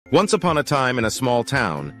Once upon a time in a small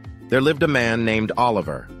town, there lived a man named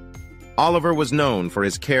Oliver. Oliver was known for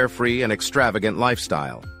his carefree and extravagant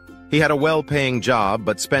lifestyle. He had a well-paying job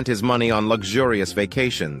but spent his money on luxurious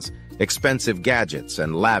vacations, expensive gadgets,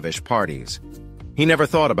 and lavish parties. He never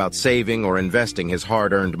thought about saving or investing his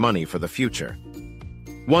hard-earned money for the future.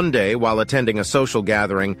 One day, while attending a social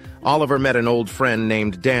gathering, Oliver met an old friend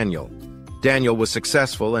named Daniel. Daniel was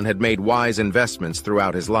successful and had made wise investments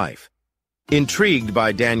throughout his life. Intrigued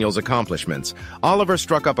by Daniel's accomplishments, Oliver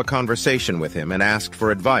struck up a conversation with him and asked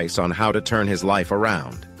for advice on how to turn his life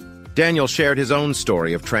around. Daniel shared his own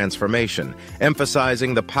story of transformation,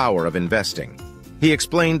 emphasizing the power of investing. He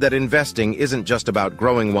explained that investing isn't just about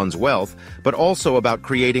growing one's wealth, but also about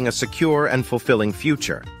creating a secure and fulfilling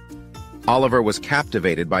future. Oliver was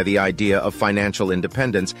captivated by the idea of financial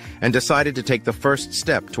independence and decided to take the first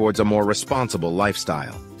step towards a more responsible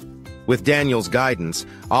lifestyle. With Daniel's guidance,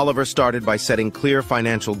 Oliver started by setting clear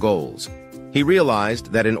financial goals. He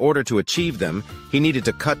realized that in order to achieve them, he needed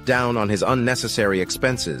to cut down on his unnecessary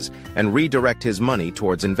expenses and redirect his money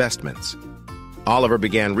towards investments. Oliver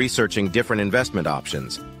began researching different investment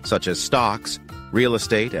options, such as stocks, real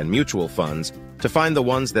estate, and mutual funds, to find the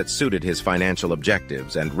ones that suited his financial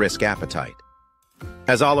objectives and risk appetite.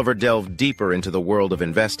 As Oliver delved deeper into the world of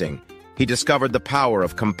investing, he discovered the power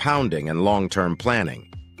of compounding and long-term planning.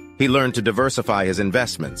 He learned to diversify his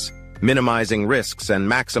investments, minimizing risks and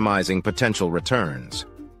maximizing potential returns.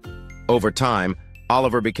 Over time,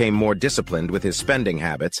 Oliver became more disciplined with his spending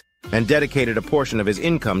habits and dedicated a portion of his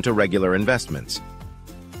income to regular investments.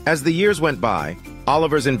 As the years went by,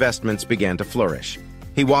 Oliver's investments began to flourish.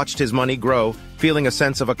 He watched his money grow, feeling a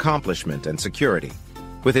sense of accomplishment and security.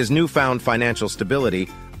 With his newfound financial stability,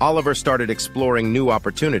 Oliver started exploring new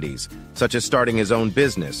opportunities, such as starting his own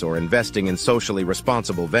business or investing in socially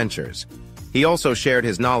responsible ventures. He also shared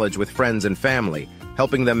his knowledge with friends and family,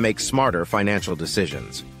 helping them make smarter financial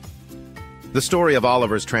decisions. The story of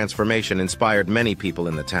Oliver's transformation inspired many people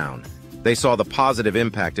in the town. They saw the positive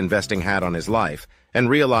impact investing had on his life and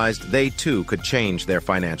realized they too could change their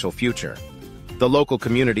financial future. The local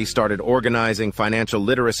community started organizing financial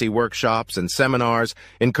literacy workshops and seminars,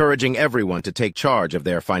 encouraging everyone to take charge of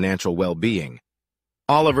their financial well-being.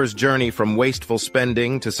 Oliver's journey from wasteful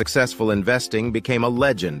spending to successful investing became a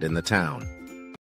legend in the town.